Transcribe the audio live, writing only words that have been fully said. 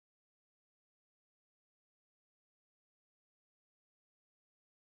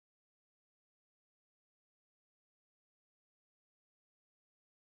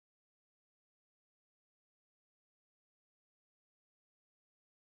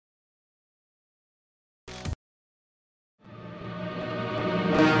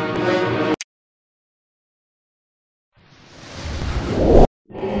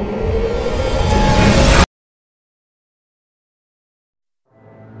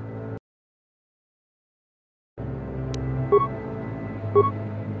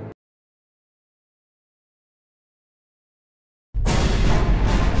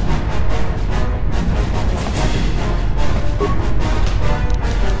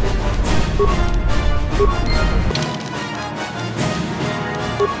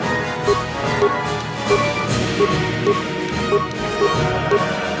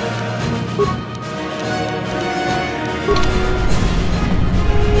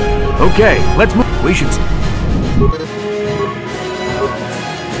Okay, let's move. We should...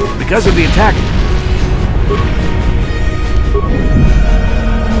 Because of the attack...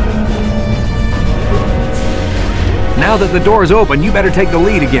 Now that the door is open, you better take the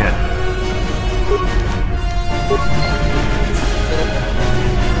lead again.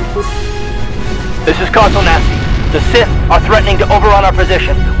 This is KotOR. The Sith are threatening to overrun our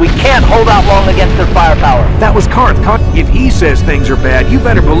position. We can't hold out long against their firepower. That was Karth. If he says things are bad, you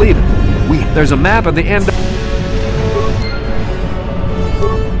better believe it. There's a map at the end of...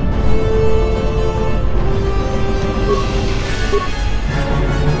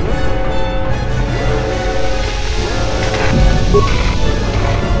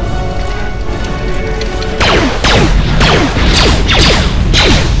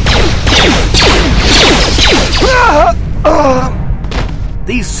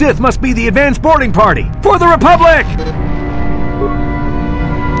 These Sith must be the advanced boarding party! For the Republic!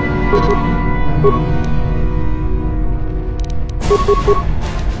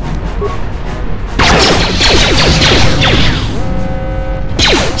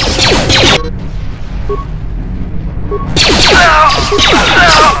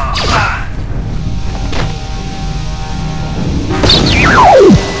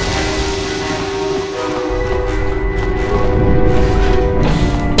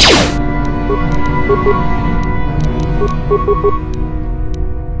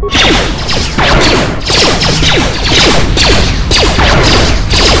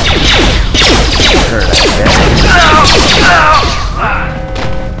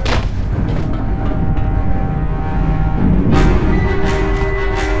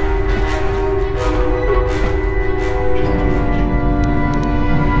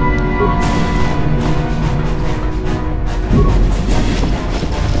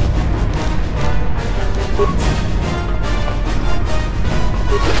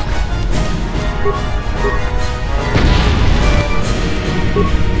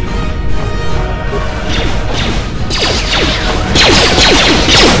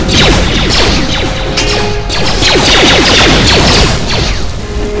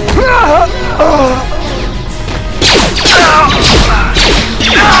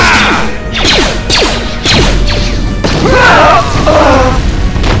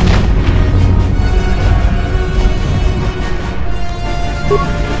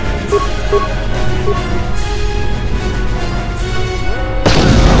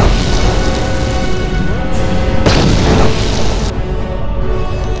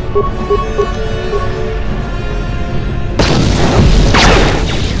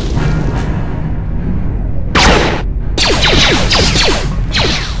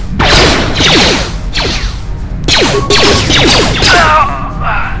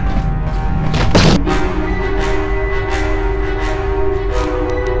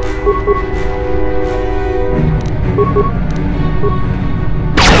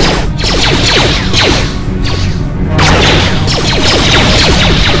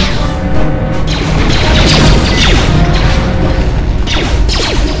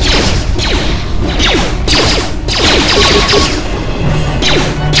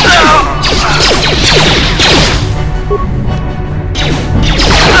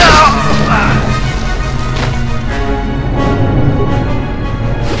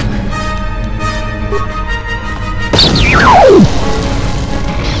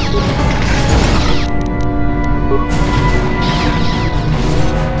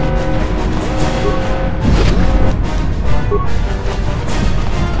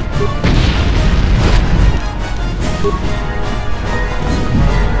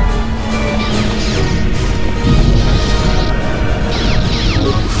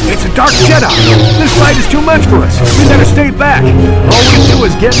 It's a dark Jedi! This fight is too much for us! We better stay back! All we do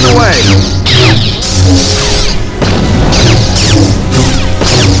is get in the way!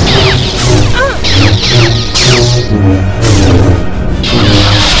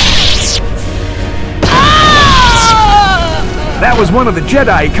 That was one of the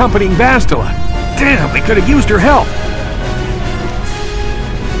Jedi accompanying Bastila. Damn, we could have used her help!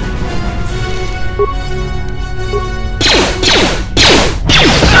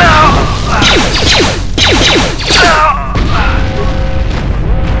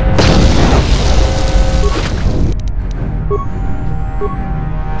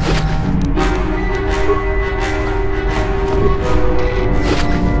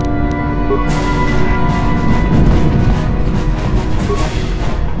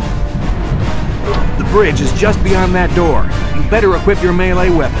 The bridge is just beyond that door. You better equip your melee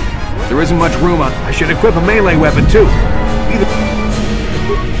weapon. There isn't much room on... I should equip a melee weapon too. Either...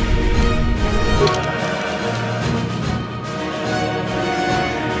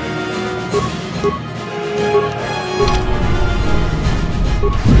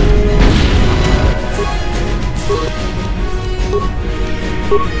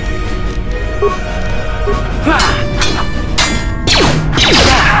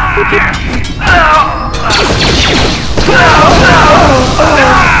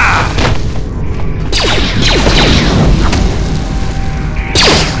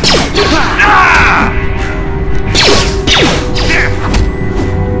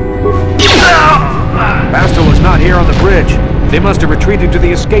 Bastel is not here on the bridge. They must have retreated to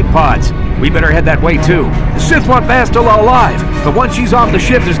the escape pods. We better head that way too. The Sith want Bastel alive, but once she's off the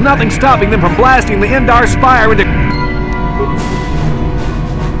ship, there's nothing stopping them from blasting the Endar Spire into...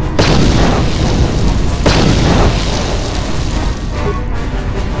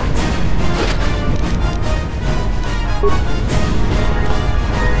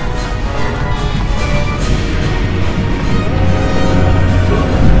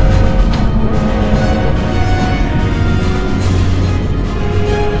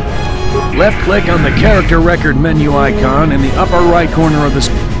 Left-click on the character record menu icon in the upper right corner of the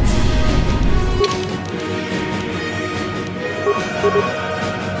screen.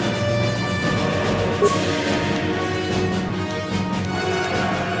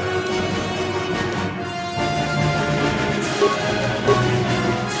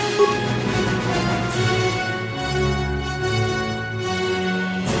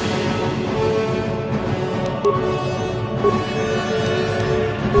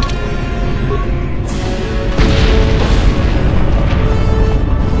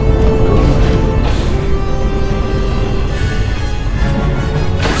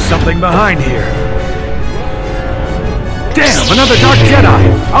 Something behind here. Damn, another Dark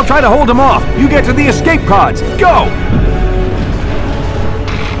Jedi! I'll try to hold him off. You get to the escape pods. Go!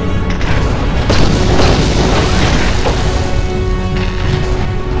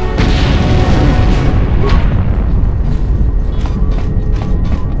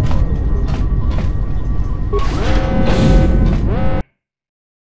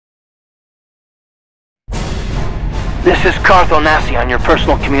 This is KotOR on your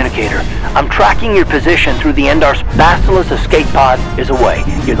personal communicator. I'm tracking your position through the Endar Spire. Bastel's escape pod is away.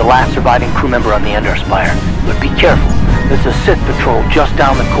 You're the last surviving crew member on the Endar Spire. But be careful. There's a Sith patrol just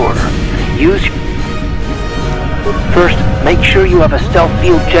down the corridor. First, make sure you have a stealth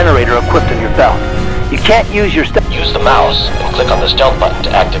field generator equipped on your belt. You can't use your stealth... Use the mouse and click on the stealth button to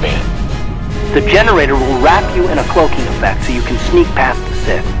activate it. The generator will wrap you in a cloaking effect so you can sneak past the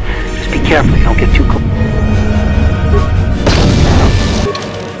Sith. Just be careful you don't get too close.